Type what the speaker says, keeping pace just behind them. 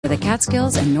the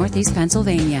Catskills and Northeast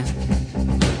Pennsylvania.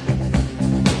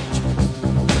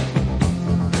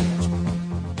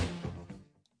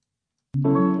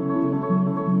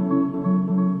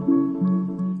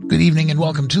 Good evening and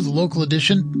welcome to the local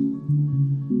edition.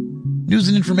 News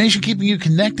and information keeping you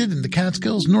connected in the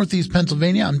Catskills, Northeast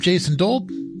Pennsylvania. I'm Jason Dolb.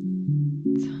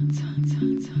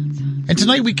 And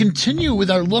tonight we continue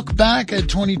with our look back at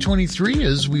 2023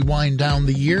 as we wind down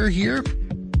the year here.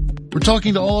 We're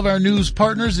talking to all of our news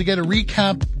partners to get a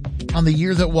recap on the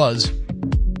year that was.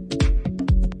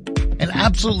 And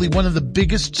absolutely one of the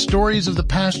biggest stories of the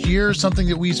past year, something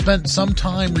that we spent some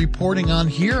time reporting on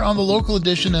here on the local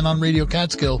edition and on Radio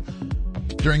Catskill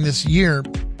during this year,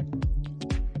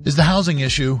 is the housing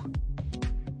issue.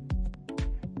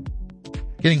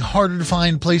 Getting harder to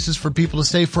find places for people to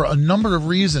stay for a number of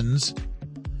reasons.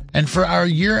 And for our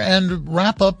year-end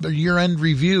wrap-up, or year-end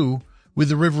review with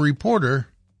the River Reporter,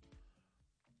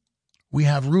 we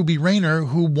have Ruby Rayner,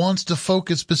 who wants to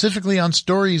focus specifically on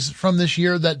stories from this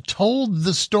year that told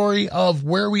the story of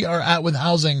where we are at with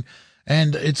housing.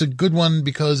 And it's a good one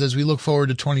because as we look forward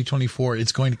to 2024,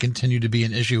 it's going to continue to be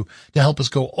an issue. To help us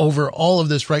go over all of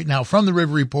this right now from the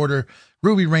River Reporter,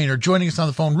 Ruby Rayner joining us on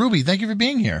the phone. Ruby, thank you for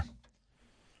being here.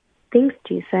 Thanks,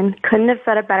 Jason. Couldn't have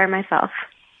said it better myself.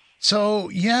 So,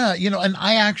 yeah, and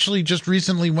I actually just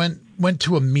recently went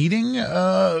to a meeting,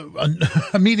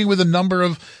 a meeting with a number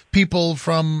of people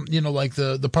from, like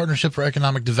the Partnership for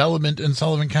Economic Development in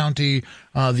Sullivan County,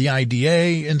 the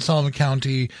IDA in Sullivan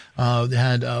County, they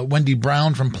had Wendy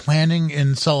Brown from Planning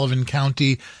in Sullivan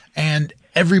County, and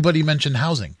everybody mentioned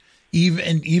housing.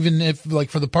 Even if, like,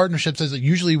 for the partnerships, as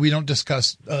usually we don't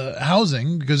discuss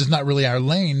housing because it's not really our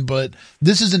lane, but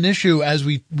this is an issue as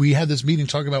we had this meeting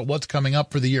talking about what's coming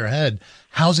up for the year ahead.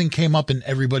 Housing came up in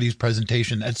everybody's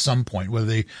presentation at some point, whether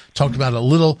they talked about it a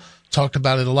little, talked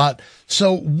about it a lot.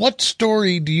 So what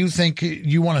story do you think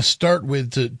you want to start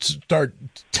with to start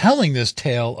telling this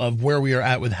tale of where we are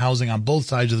at with housing on both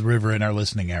sides of the river in our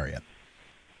listening area?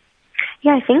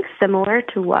 Yeah, I think similar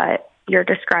to what you're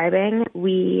describing,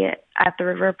 we at the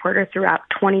River Reporter throughout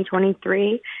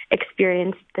 2023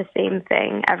 experienced the same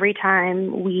thing. Every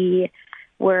time we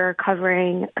were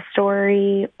covering a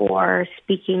story or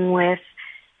speaking with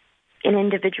an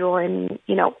individual in,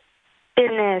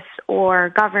 business or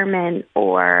government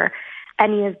or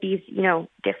any of these,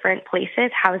 different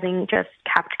places, housing just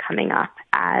kept coming up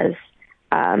as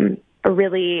a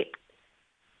really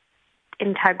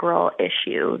integral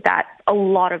issue that a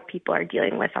lot of people are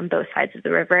dealing with on both sides of the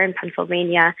river in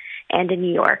Pennsylvania and in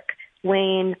New York,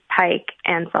 Wayne, Pike,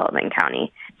 and Sullivan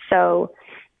County. So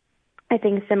I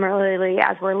think similarly,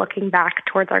 as we're looking back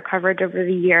towards our coverage over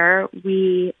the year,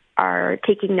 we are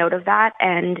taking note of that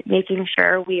and making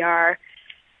sure we are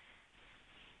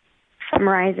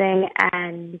summarizing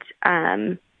and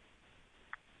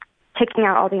taking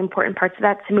out all the important parts of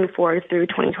that to move forward through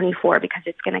 2024 because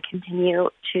it's going to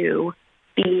continue to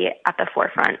be at the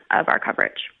forefront of our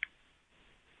coverage.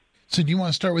 So do you want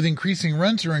to start with increasing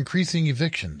rents or increasing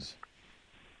evictions?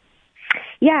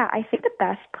 Yeah, I think the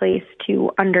best place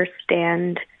to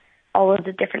understand all of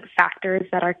the different factors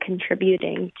that are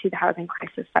contributing to the housing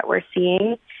crisis that we're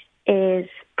seeing is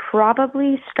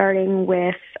probably starting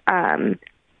with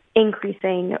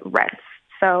increasing rents.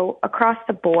 So across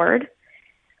the board,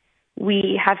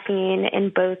 we have seen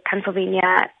in both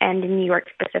Pennsylvania and in New York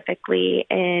specifically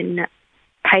in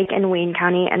Pike and Wayne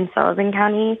County and Sullivan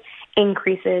County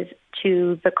increases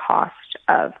to the cost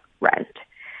of rent.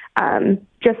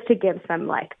 Just to give some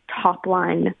top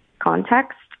line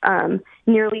context,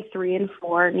 nearly 3 in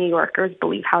 4 New Yorkers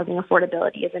believe housing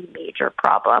affordability is a major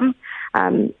problem.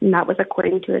 And that was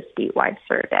according to a statewide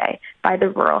survey by the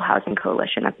Rural Housing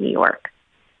Coalition of New York.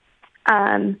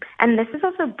 And this is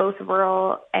also both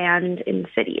rural and in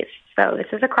cities. So this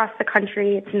is across the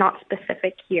country. It's not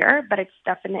specific here, but it's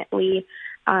definitely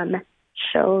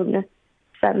shown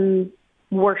some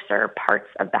worser parts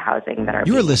of the housing that are.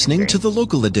 You're listening to The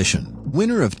Local Edition,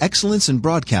 winner of Excellence in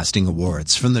Broadcasting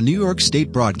Awards from the New York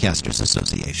State Broadcasters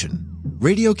Association.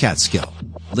 Radio Catskill.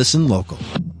 Listen local.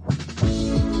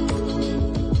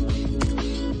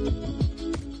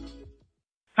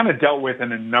 Kind of dealt with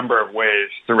in a number of ways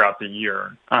throughout the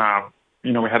year.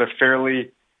 We had a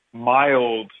fairly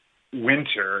mild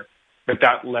winter, but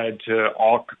that led to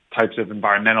all types of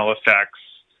environmental effects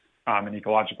and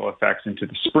ecological effects into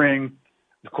the spring.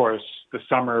 Of course, the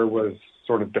summer was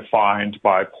sort of defined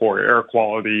by poor air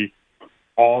quality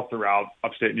all throughout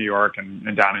upstate New York and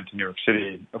down into New York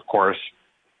City, of course.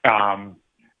 And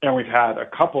we've had a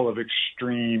couple of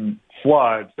extreme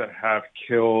floods that have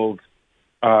killed,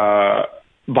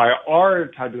 by our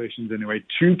tabulations anyway,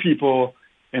 2 people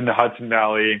in the Hudson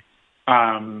Valley,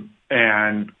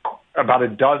 and about a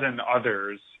dozen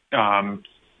others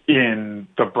in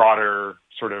the broader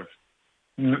sort of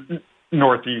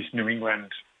Northeast New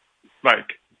England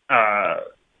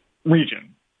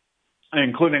region,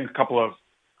 including a couple of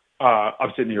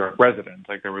upstate New York residents.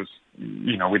 Like there was,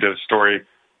 we did a story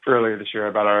earlier this year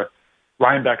about a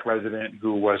Rhinebeck resident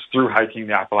who was through hiking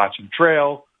the Appalachian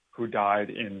Trail, who died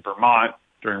in Vermont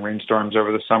during rainstorms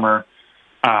over the summer.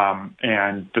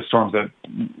 And the storms that,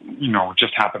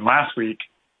 just happened last week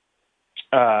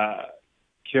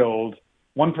killed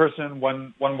one person,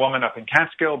 one woman up in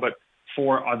Catskill, but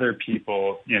 4 other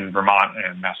people in Vermont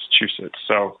and Massachusetts.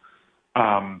 So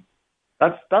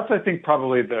that's I think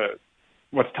probably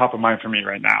what's top of mind for me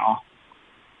right now.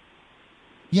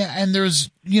 Yeah, and there's,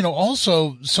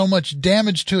 also so much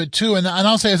damage to it too. And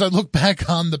I'll say, as I look back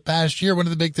on the past year, one of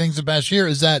the big things the past year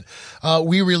is that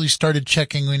we really started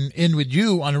checking in with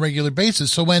you on a regular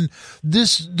basis. So when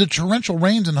the torrential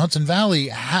rains in Hudson Valley,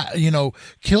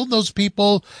 killed those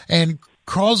people and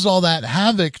caused all that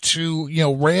havoc to,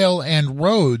 rail and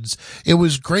roads, it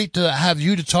was great to have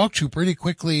you to talk to pretty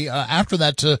quickly after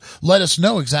that to let us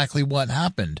know exactly what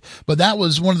happened. But that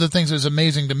was one of the things that was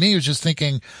amazing to me, was just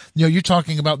thinking, you're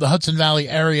talking about the Hudson Valley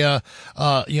area,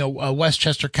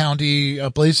 Westchester County,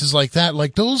 places like that.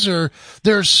 Like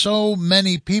there are so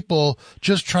many people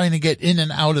just trying to get in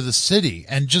and out of the city,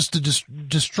 and just the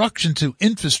destruction to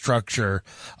infrastructure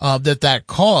that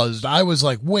caused. I was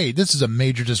like, wait, this is a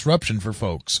major disruption for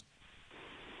folks.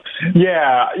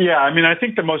 Yeah. I mean, I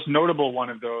think the most notable one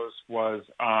of those was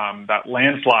that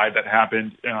landslide that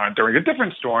happened during a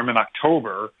different storm in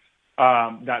October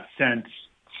that sent,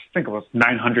 I think it was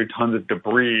 900 tons of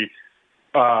debris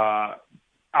out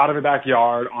of the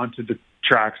backyard onto the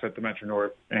tracks that the Metro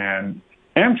North and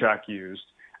Amtrak used,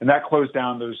 and that closed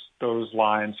down those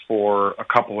lines for a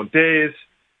couple of days.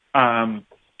 And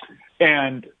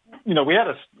we had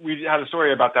a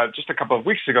story about that just a couple of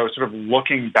weeks ago, sort of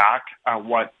looking back at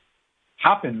what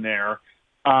happened there.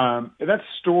 In that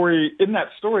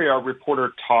story, our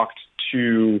reporter talked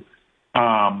to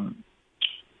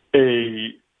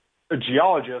a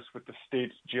geologist with the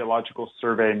state's Geological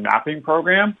Survey mapping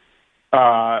program.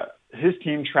 His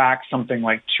team tracks something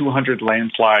like 200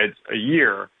 landslides a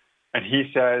year, and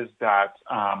he says that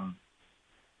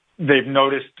they've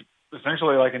noticed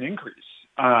essentially like an increase.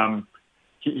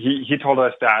 He told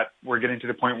us that we're getting to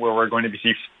the point where we're going to be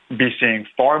seeing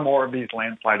far more of these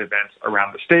landslide events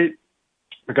around the state,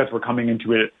 because we're coming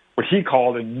into what he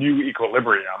called a new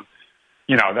equilibrium.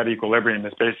 That equilibrium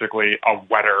is basically a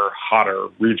wetter, hotter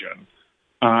region.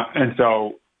 And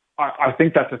so I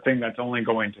think that's a thing that's only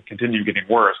going to continue getting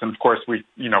worse. And of course, we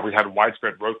had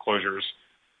widespread road closures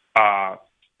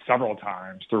several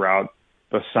times throughout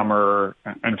the summer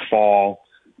and fall,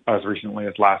 as recently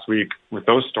as last week with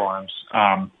those storms.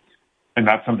 And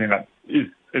that's something that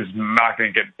is not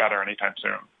going to get better anytime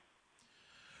soon.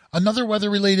 Another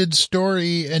weather-related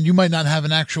story, and you might not have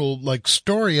an actual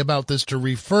story about this to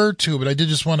refer to, but I did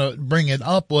just want to bring it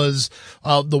up, was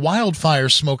the wildfire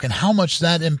smoke and how much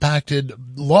that impacted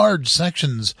large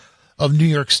sections of New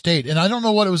York State. And I don't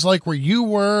know what it was like where you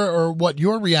were or what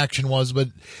your reaction was, but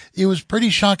it was pretty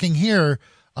shocking here.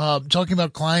 Talking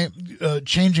about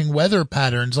changing weather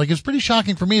patterns. It's pretty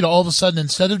shocking for me to all of a sudden,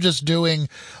 instead of just doing,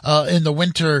 in the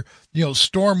winter,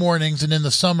 storm warnings, and in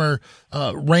the summer,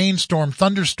 rainstorm,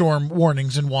 thunderstorm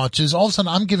warnings and watches, all of a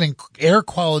sudden I'm giving air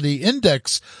quality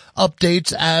index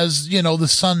updates as, the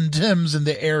sun dims and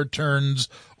the air turns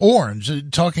orange,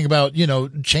 talking about,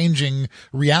 changing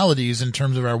realities in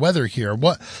terms of our weather here.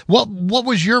 What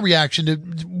was your reaction to,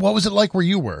 what was it like where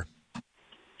you were?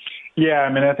 Yeah,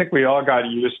 I mean, I think we all got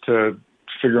used to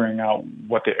figuring out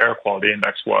what the air quality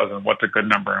index was and what's a good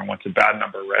number and what's a bad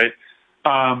number, right?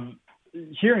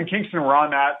 Here in Kingston, where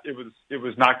I'm at, it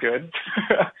was not good.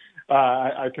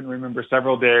 I can remember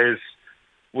several days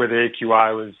where the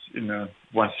AQI was in the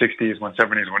 160s,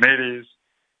 170s, 180s,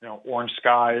 orange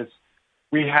skies.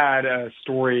 We had a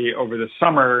story over the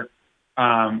summer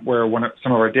where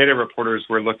some of our data reporters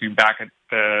were looking back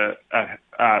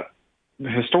at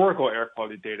historical air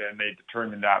quality data, and they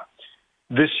determined that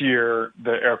this year the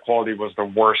air quality was the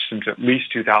worst since at least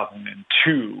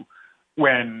 2002,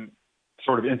 when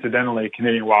sort of incidentally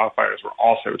Canadian wildfires were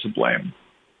also to blame.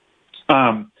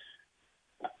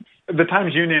 The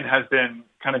Times Union has been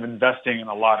kind of investing in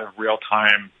a lot of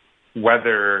real-time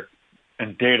weather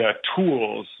and data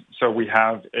tools. So we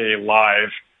have a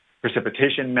live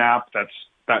precipitation map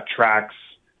that tracks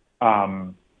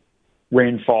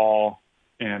rainfall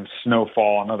and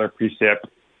snowfall and other precip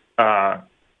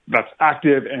that's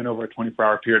active and over a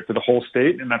 24-hour period for the whole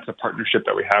state. And that's a partnership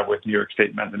that we have with New York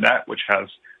State Mesonet, which has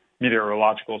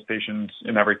meteorological stations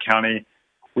in every county.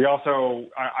 We also,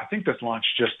 I think this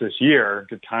launched just this year,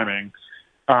 good timing.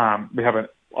 We have a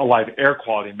live air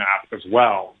quality map as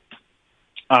well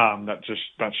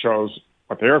that shows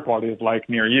what the air quality is like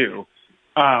near you.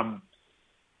 I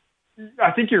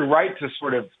think you're right to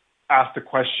sort of ask the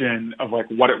question of like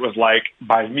what it was like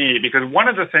by me, because one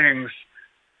of the things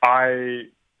I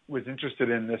was interested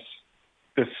in this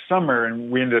summer,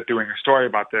 and we ended up doing a story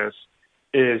about this,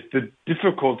 is the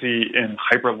difficulty in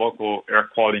hyperlocal air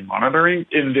quality monitoring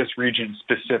in this region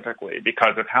specifically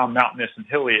because of how mountainous and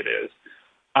hilly it is.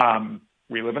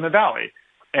 We live in a valley,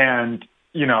 and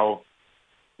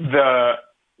there's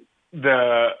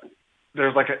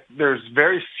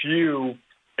very few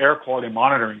air quality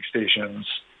monitoring stations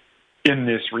in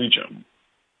this region.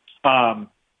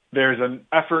 There's an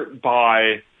effort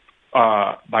by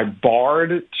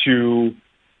BARD to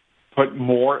put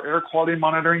more air quality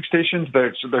monitoring stations.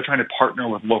 They're trying to partner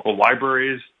with local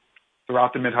libraries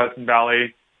throughout the Mid-Hudson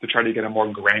Valley to try to get a more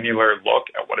granular look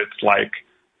at what it's like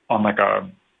on like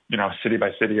a city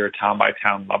by city or town by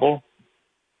town level.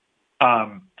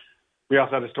 We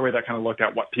also had a story that kind of looked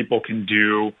at what people can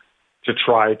do to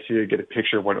try to get a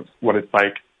picture of what it's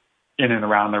like in and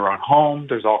around their own home.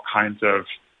 There's all kinds of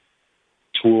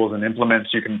tools and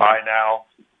implements you can buy now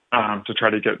to try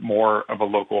to get more of a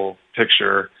local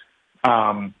picture.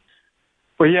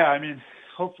 But yeah, I mean,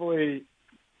 hopefully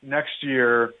next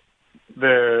year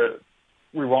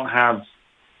we won't have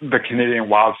the Canadian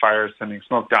wildfires sending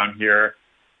smoke down here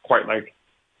quite like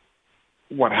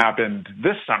what happened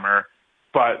this summer,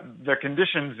 but the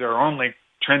conditions are only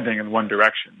trending in one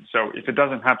direction. So if it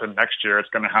doesn't happen next year, it's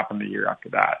going to happen the year after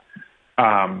that.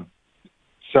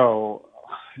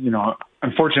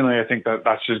 Unfortunately, I think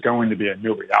that's just going to be a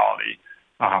new reality,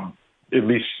 at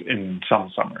least in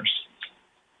some summers.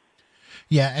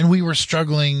 Yeah, and we were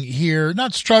struggling here,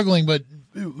 not struggling, but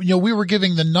we were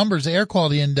giving the numbers, the air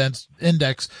quality index,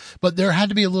 but there had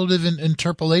to be a little bit of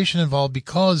interpolation involved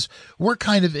because we're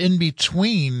kind of in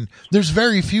between. There's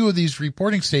very few of these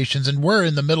reporting stations, and we're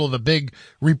in the middle of a big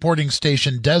reporting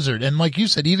station desert. And like you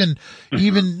said, even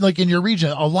like in your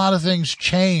region, a lot of things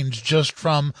change just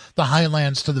from the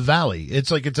highlands to the valley.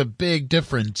 It's a big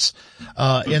difference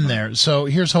in there. So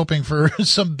here's hoping for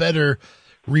some better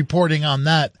reporting on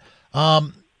that.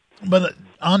 But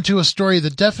onto a story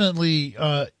that definitely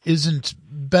isn't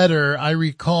better. I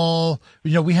recall,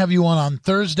 we have you on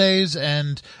Thursdays,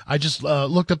 and I just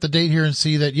looked up the date here and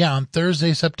see that, on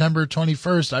Thursday, September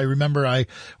 21st, I remember I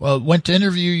went to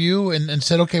interview you and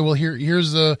said, okay, well,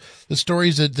 here's the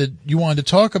stories that you wanted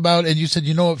to talk about. And you said,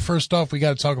 first off, we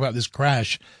got to talk about this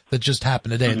crash that just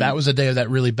happened today. Mm-hmm. That was the day of that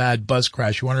really bad bus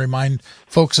crash. You want to remind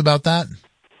folks about that?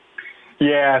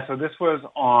 Yeah, so this was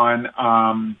on,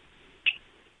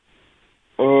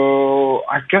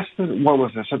 I guess, what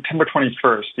was this? September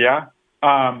 21st, yeah?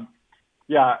 A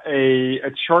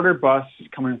charter bus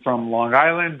coming from Long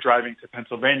Island driving to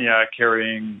Pennsylvania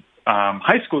carrying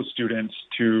high school students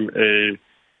to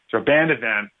a band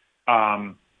event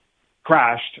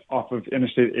crashed off of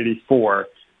Interstate 84.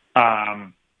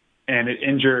 And it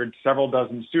injured several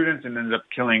dozen students and ended up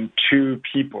killing two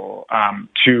people,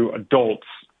 two adults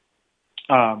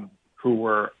who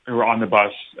were on the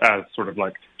bus as sort of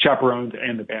like chaperones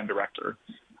and the band director.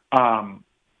 So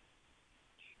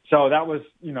that was,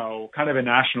 kind of a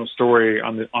national story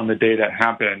on the day that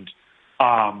happened.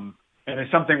 And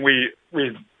it's something we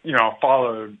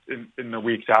followed in the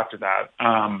weeks after that.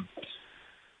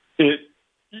 We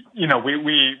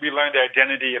learned the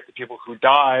identity of the people who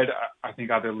died, I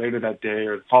think either later that day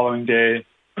or the following day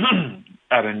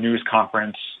at a news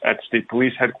conference at state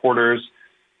police headquarters.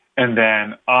 And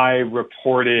then I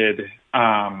reported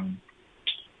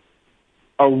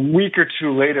a week or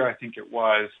two later, I think it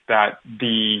was, that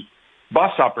the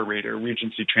bus operator,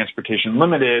 Regency Transportation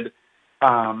Limited,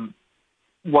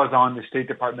 was on the State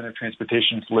Department of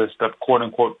Transportation's list of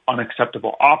quote-unquote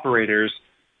unacceptable operators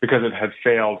because it had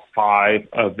failed 5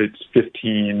 of its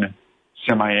 15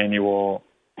 semi-annual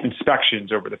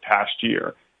inspections over the past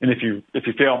year. And if you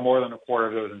fail more than a quarter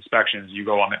of those inspections, you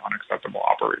go on the unacceptable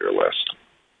operator list.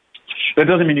 That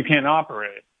doesn't mean you can't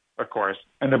operate, of course,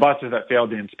 and the buses that failed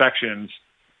the inspections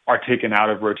are taken out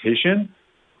of rotation,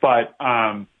 but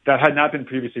that had not been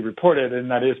previously reported,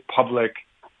 and that is public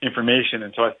information.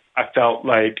 And so I felt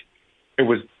like it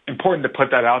was important to put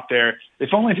that out there,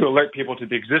 if only to alert people to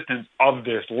the existence of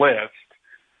this list,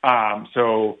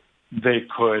 so they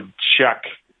could check.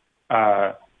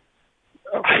 They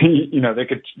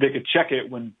could check it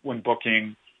when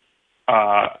booking,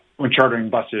 when chartering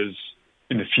buses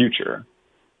in the future.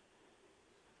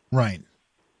 Right.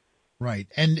 Right.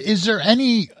 And is there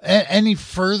any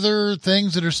further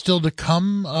things that are still to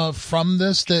come from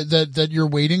this that you're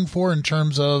waiting for in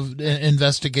terms of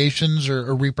investigations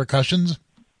or repercussions?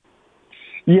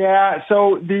 Yeah.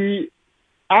 So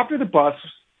after the bus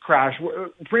crash,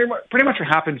 pretty much what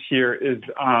happens here is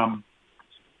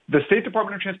the State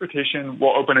Department of Transportation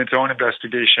will open its own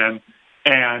investigation,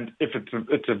 and if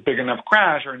it's a big enough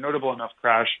crash or a notable enough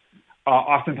crash,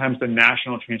 oftentimes the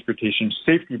National Transportation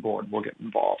Safety Board will get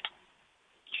involved.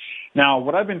 Now,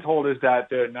 what I've been told is that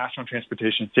the National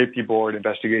Transportation Safety Board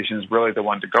investigation is really the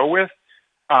one to go with.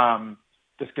 The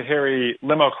Schoharie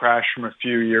limo crash from a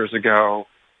few years ago,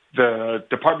 the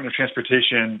Department of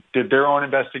Transportation did their own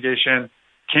investigation,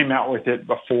 came out with it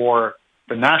before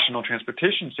the National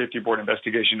Transportation Safety Board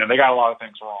investigation, and they got a lot of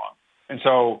things wrong. And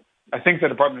so I think the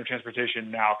Department of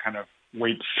Transportation now kind of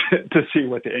waits to see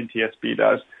what the NTSB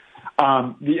does.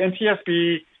 The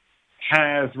NTSB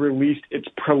has released its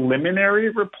preliminary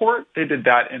report. They did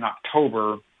that in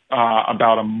October,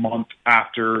 about a month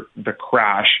after the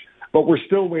crash, but we're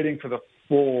still waiting for the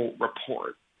full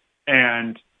report.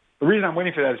 And the reason I'm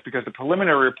waiting for that is because the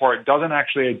preliminary report doesn't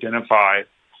actually identify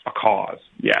a cause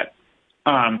yet.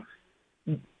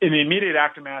 In the immediate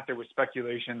aftermath, there was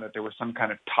speculation that there was some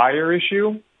kind of tire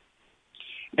issue.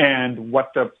 And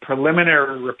what the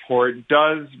preliminary report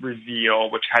does reveal,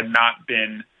 which had not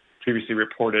been previously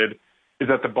reported, is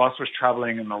that the bus was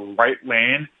traveling in the right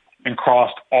lane and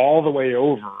crossed all the way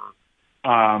over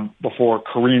before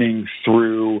careening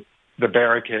through the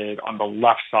barricade on the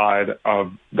left side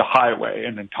of the highway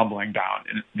and then tumbling down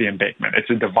in the embankment.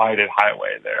 It's a divided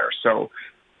highway there. So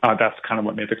that's kind of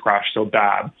what made the crash so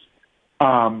bad.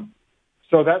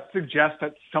 So that suggests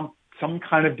that some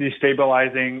kind of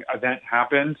destabilizing event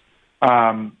happened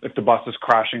if the bus is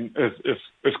crashing,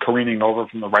 is careening over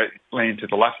from the right lane to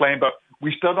the left lane. But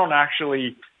we still don't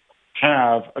actually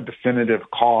have a definitive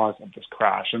cause of this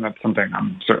crash, and that's something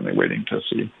I'm certainly waiting to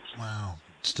see. Wow.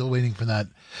 Still waiting for that.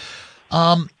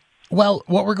 Well,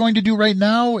 what we're going to do right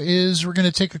now is we're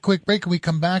going to take a quick break. When we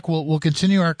come back, we'll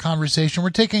continue our conversation.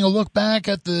 We're taking a look back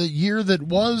at the year that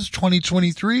was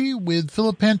 2023 with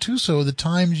Philip Pantuso of the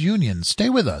Times Union. Stay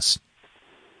with us.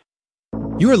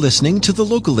 You're listening to The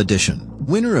Local Edition,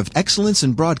 winner of Excellence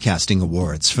in Broadcasting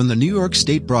Awards from the New York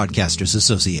State Broadcasters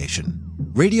Association.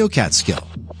 Radio Catskill.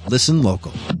 Listen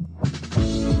local.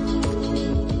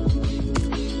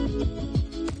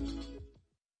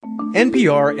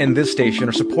 NPR and this station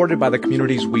are supported by the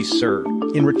communities we serve.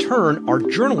 In return, our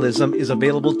journalism is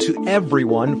available to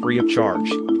everyone free of charge.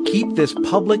 Keep this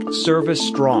public service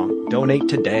strong. Donate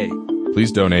today.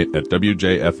 Please donate at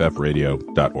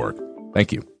wjffradio.org.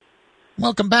 Thank you.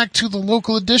 Welcome back to The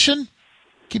Local Edition.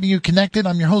 Keeping you connected,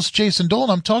 I'm your host, Jason Dole.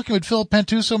 I'm talking with Philip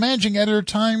Pantuso, Managing Editor,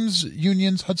 Times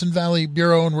Union's Hudson Valley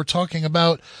Bureau, and we're talking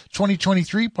about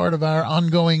 2023, part of our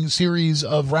ongoing series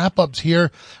of wrap-ups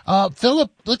here.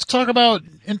 Philip, let's talk about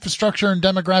infrastructure and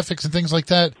demographics and things like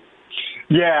that.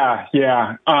 Yeah.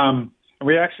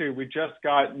 We just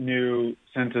got new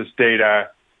census data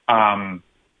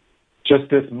just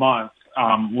this month,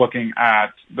 looking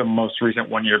at the most recent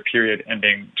one-year period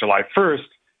ending July 1st.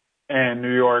 And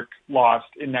New York lost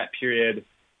in that period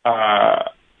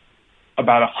about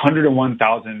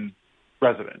 101,000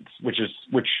 residents, which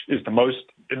is the most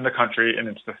in the country, and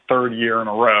it's the third year in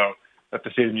a row that the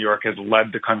state of New York has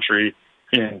led the country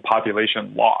in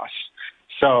population loss.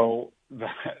 So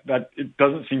that it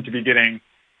doesn't seem to be getting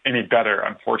any better,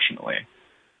 unfortunately.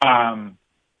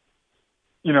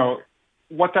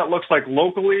 What that looks like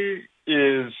locally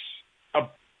is a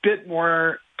bit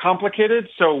more complicated.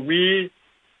 So we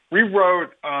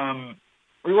wrote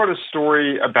a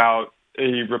story about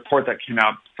a report that came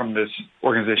out from this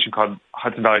organization called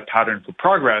Hudson Valley Pattern for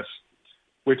Progress,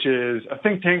 which is a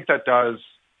think tank that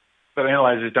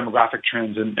analyzes demographic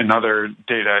trends and other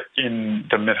data in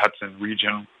the Mid-Hudson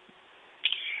region.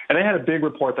 And they had a big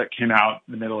report that came out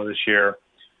in the middle of this year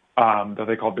that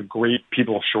they called The Great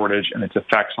People Shortage and Its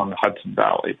Effects on the Hudson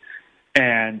Valley.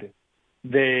 And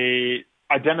they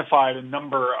identified a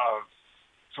number of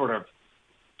sort of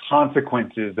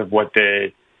consequences of what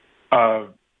they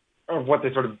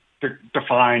sort of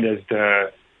defined as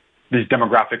these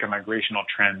demographic and migrational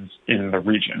trends in the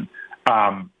region.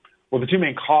 The two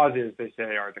main causes, they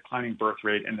say, are declining birth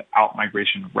rate and the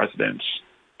out-migration of residents.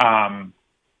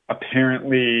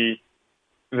 Apparently,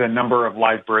 the number of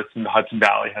live births in the Hudson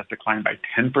Valley has declined by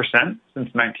 10%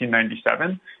 since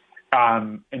 1997.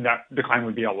 And that decline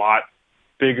would be a lot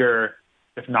bigger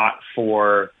if not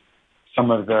for some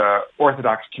of the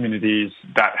Orthodox communities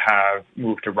that have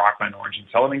moved to Rockland, Orange, and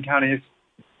Sullivan counties.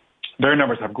 their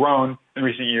numbers have grown in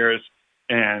recent years,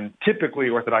 and typically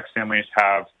Orthodox families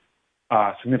have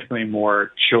significantly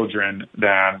more children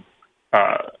than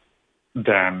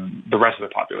the rest of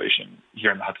the population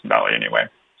here in the Hudson Valley anyway.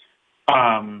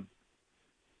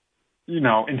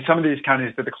 In some of these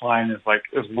counties, the decline is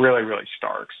really, really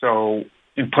stark. So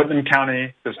in Putnam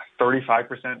County, there's a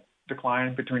 35%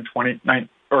 decline between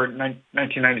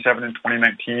 1997 and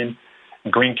 2019.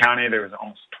 In Greene County, there was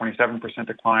almost 27%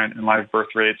 decline in live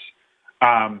birth rates.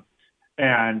 And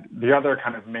the other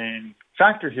kind of main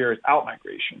factor here is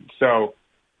outmigration. So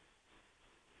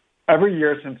every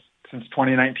year since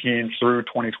 2019 through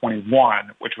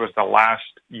 2021, which was the last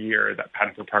year that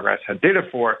Pattern for Progress had data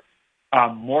for,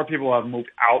 more people have moved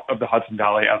out of the Hudson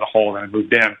Valley as a whole than have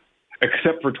moved in,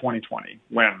 except for 2020,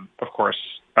 when, of course,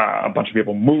 a bunch of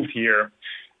people moved here,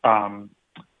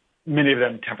 many of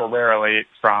them temporarily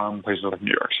from places like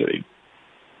New York City.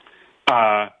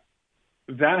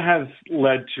 That has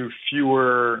led to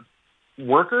fewer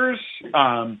workers,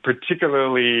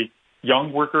 particularly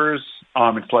young workers.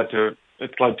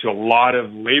 It's led to a lot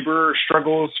of labor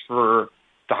struggles for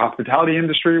the hospitality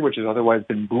industry, which has otherwise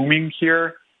been booming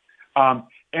here. And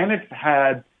it's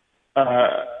had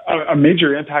a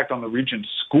major impact on the region's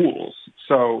schools.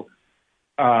 So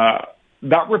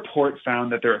that report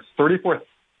found that there are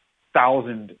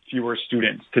 34,000 fewer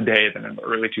students today than in the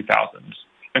early 2000s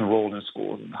enrolled in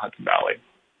schools in the Hudson Valley.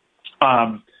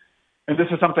 And this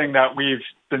is something that we've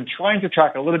been trying to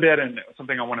track a little bit, and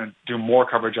something I want to do more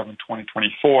coverage of in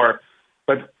 2024.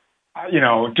 But,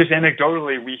 just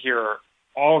anecdotally, we hear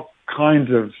all kinds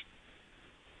of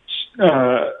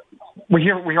we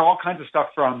hear all kinds of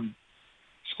stuff from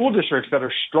school districts that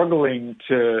are struggling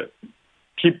to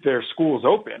keep their schools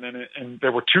open. And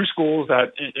there were two schools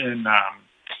that in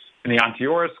the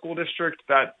Onteora School District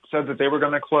that said that they were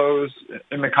going to close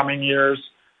in the coming years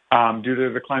due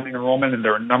to declining enrollment, and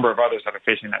there are a number of others that are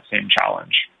facing that same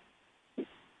challenge.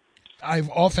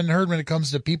 I've often heard when it comes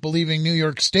to people leaving New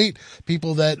York State,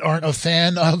 people that aren't a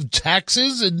fan of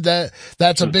taxes, and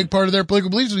that's a big part of their political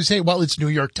beliefs. We say, well, it's New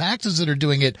York taxes that are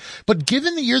doing it. But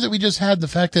given the year that we just had, the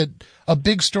fact that a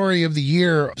big story of the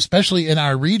year, especially in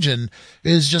our region,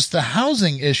 is just the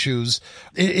housing issues,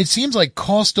 it seems like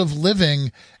cost of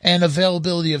living and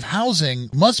availability of housing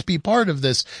must be part of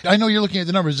this. I know you're looking at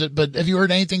the numbers, but have you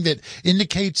heard anything that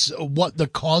indicates what the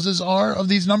causes are of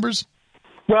these numbers?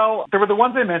 Well, there were the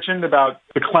ones I mentioned about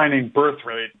declining birth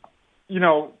rate.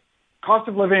 Cost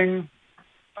of living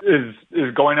is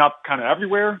going up kind of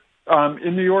everywhere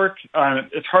in New York.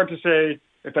 It's hard to say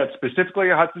if that's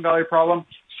specifically a Hudson Valley problem.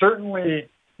 Certainly,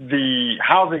 the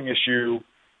housing issue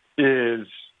is,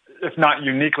 if not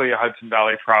uniquely a Hudson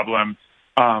Valley problem,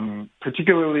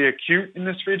 particularly acute in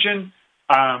this region.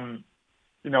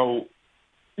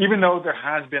 Even though there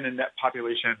has been a net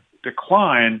population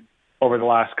decline over the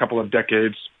last couple of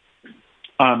decades,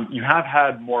 you have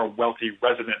had more wealthy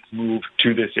residents move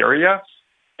to this area.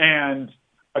 And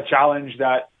a challenge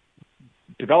that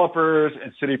developers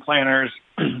and city planners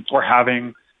are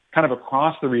having kind of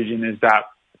across the region is that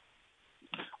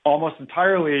almost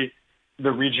entirely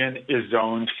the region is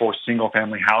zoned for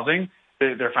single-family housing.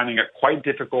 They're finding it quite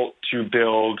difficult to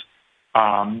build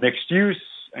mixed use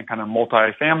and kind of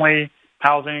multi-family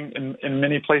housing in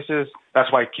many places.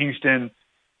 That's why Kingston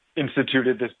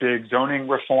instituted this big zoning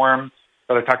reform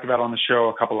that I talked about on the show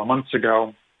a couple of months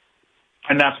ago.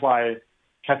 And that's why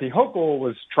Kathy Hochul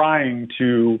was trying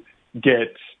to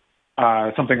get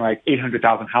something like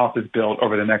 800,000 houses built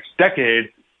over the next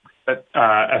decade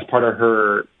as part of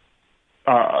her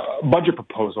budget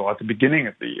proposal at the beginning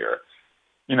of the year.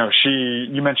 You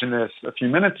mentioned this a few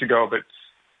minutes ago, but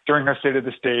during her State of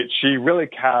the State, she really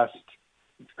cast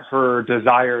her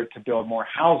desire to build more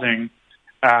housing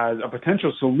as a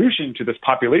potential solution to this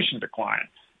population decline,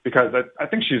 because I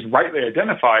think she's rightly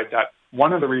identified that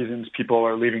one of the reasons people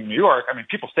are leaving New York,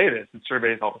 people say this in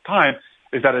surveys all the time,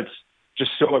 is that it's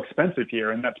just so expensive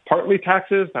here. And that's partly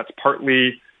taxes, that's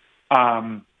partly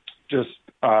just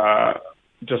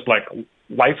like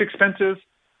life expenses,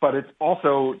 but it's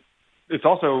also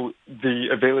the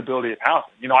availability of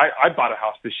housing. I bought a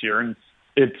house this year, and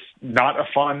it's not a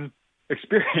fun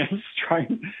experience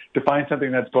trying to find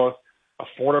something that's both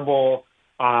affordable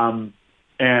and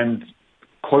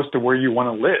close to where you want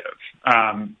to live,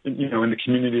 in the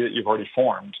community that you've already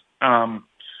formed.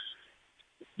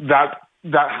 That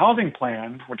housing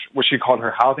plan, which she called her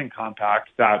housing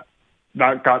compact, that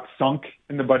got sunk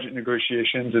in the budget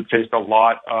negotiations. It faced a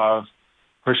lot of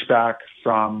pushback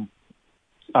from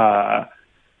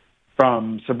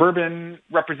suburban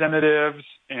representatives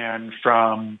and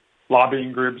from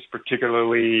lobbying groups,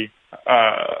 particularly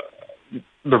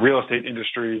the real estate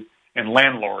industry and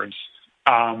landlords.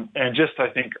 And just, I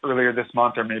think, earlier this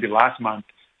month or maybe last month,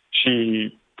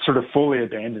 she sort of fully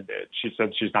abandoned it. She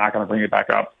said she's not going to bring it back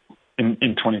up in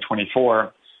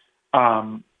 2024.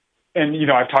 And,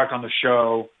 I've talked on the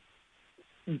show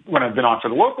when I've been on for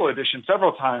the local edition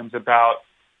several times about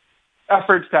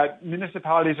efforts that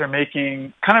municipalities are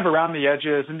making kind of around the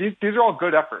edges. And these are all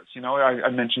good efforts. I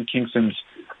mentioned Kingston's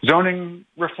zoning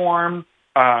reform.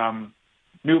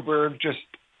 Newburgh just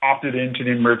opted into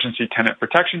the Emergency Tenant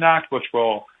Protection Act, which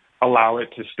will allow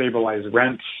it to stabilize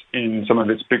rents in some of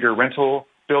its bigger rental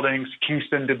buildings.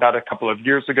 Kingston did that a couple of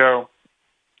years ago.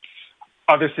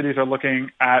 Other cities are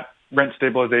looking at rent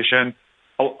stabilization.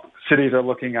 Cities are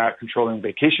looking at controlling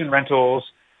vacation rentals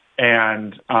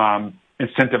and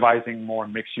incentivizing more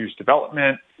mixed-use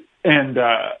development and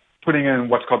putting in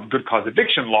what's called good cause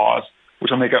eviction laws,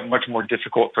 which will make it much more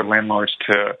difficult for landlords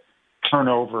to turn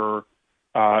over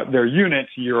their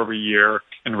units year over year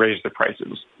and raise the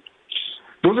prices.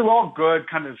 Those are all good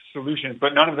kind of solutions,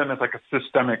 but none of them is like a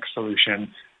systemic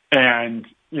solution. And,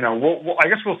 I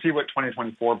guess we'll see what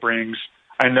 2024 brings.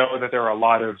 I know that there are a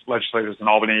lot of legislators in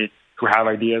Albany who have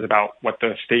ideas about what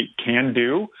the state can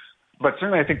do, but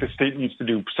certainly I think the state needs to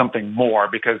do something more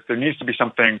because there needs to be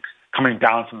something coming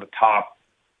down from the top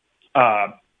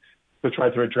to try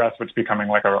to address what's becoming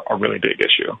like a really big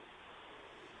issue.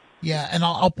 Yeah, and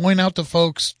I'll point out to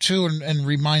folks, too, and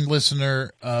remind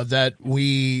listener that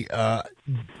we,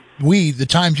 the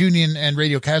Times Union and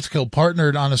Radio Catskill,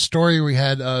 partnered on a story. We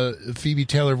had Phoebe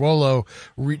Taylor-Wolo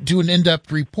do an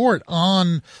in-depth report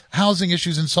on housing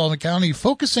issues in Sullivan County,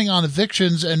 focusing on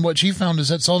evictions, and what she found is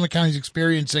that Sullivan County is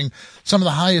experiencing some of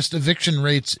the highest eviction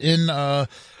rates in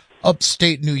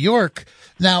upstate New York.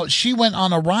 Now, she went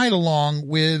on a ride along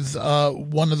with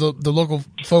one of the local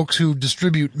folks who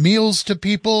distribute meals to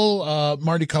people,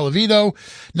 Marty Colavito.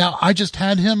 Now, I just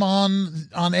had him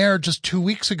on air just 2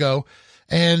 weeks ago,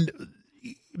 and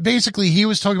basically he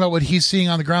was talking about what he's seeing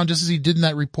on the ground, just as he did in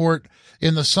that report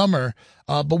in the summer.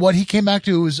 But what he came back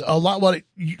to was a lot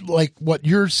like what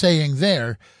you're saying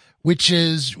there, which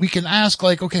is we can ask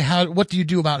like, okay, what do you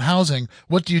do about housing?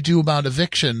 What do you do about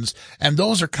evictions? And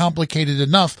those are complicated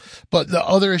enough. But the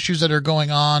other issues that are going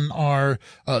on are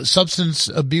substance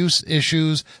abuse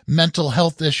issues, mental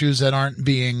health issues that aren't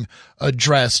being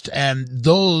addressed. And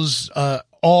those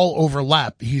all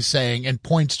overlap, he's saying, and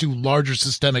points to larger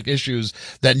systemic issues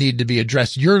that need to be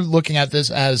addressed. You're looking at this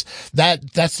as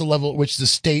that's the level at which the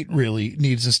state really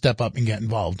needs to step up and get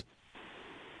involved.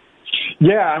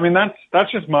 Yeah, I mean,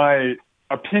 that's just my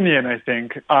opinion, I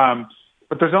think.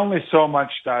 But there's only so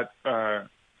much that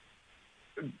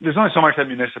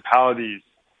municipalities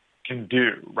can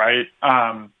do, right?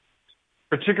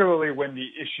 Particularly when the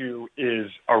issue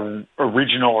is a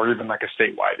regional or even like a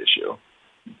statewide issue.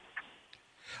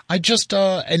 I just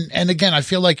and again, I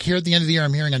feel like here at the end of the year,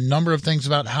 I'm hearing a number of things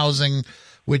about housing,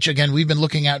 which, again, we've been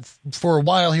looking at for a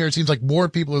while here. It seems like more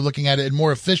people are looking at it, and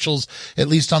more officials, at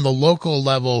least on the local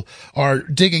level, are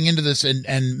digging into this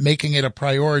and making it a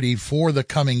priority for the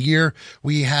coming year.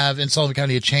 We have in Sullivan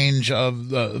County a change of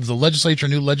the legislature,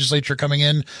 new legislature coming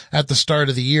in at the start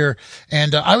of the year.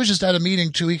 And I was just at a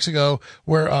meeting 2 weeks ago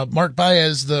where Mark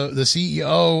Baez, the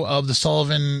CEO of the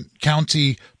Sullivan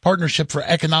County Partnership for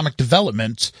Economic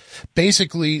Development,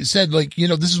 basically said, like,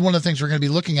 this is one of the things we're going to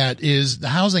be looking at is the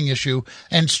housing issue,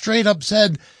 and straight up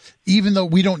said, even though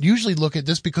we don't usually look at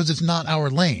this because it's not our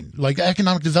lane, like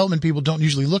economic development people don't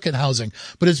usually look at housing,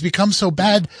 but it's become so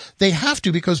bad they have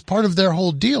to, because part of their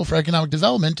whole deal for economic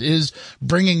development is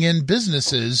bringing in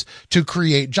businesses to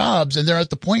create jobs. And they're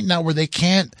at the point now where they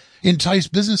can't entice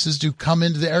businesses to come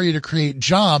into the area to create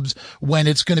jobs when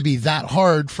it's going to be that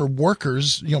hard for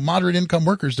workers, moderate income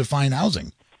workers, to find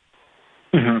housing.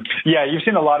 Mm-hmm. Yeah, you've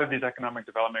seen a lot of these economic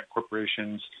development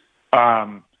corporations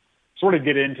sort of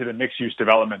get into the mixed-use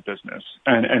development business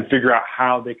and figure out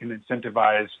how they can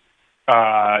incentivize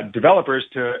developers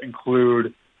to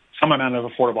include some amount of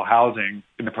affordable housing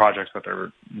in the projects that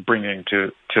they're bringing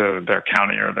to their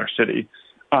county or their city.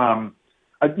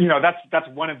 That's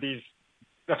one of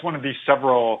these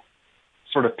several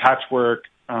sort of patchwork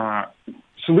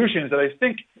solutions that I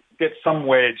think get some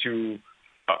way to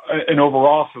an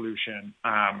overall solution.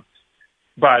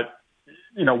 But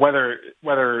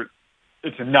whether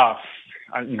it's enough,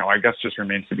 I guess just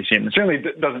remains to be seen. It certainly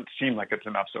doesn't seem like it's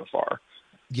enough so far.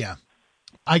 Yeah.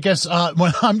 I guess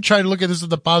when I'm trying to look at this at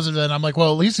the positive end, I'm like,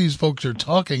 well, at least these folks are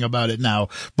talking about it now.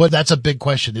 But that's a big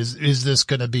question. Is this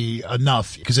going to be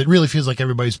enough? Because it really feels like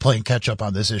everybody's playing catch up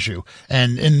on this issue.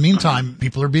 And in the meantime,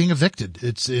 people are being evicted.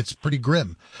 It's pretty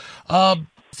grim.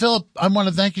 Philip, I want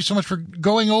to thank you so much for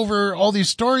going over all these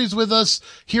stories with us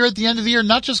here at the end of the year,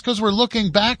 not just because we're looking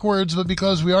backwards, but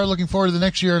because we are looking forward to the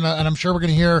next year, and I'm sure we're going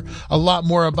to hear a lot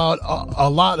more about a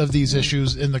lot of these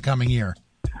issues in the coming year.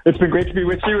 It's been great to be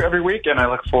with you every week, and I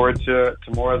look forward to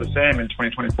more of the same in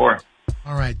 2024.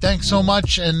 All right. Thanks so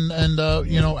much, and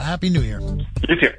Happy New Year. You too.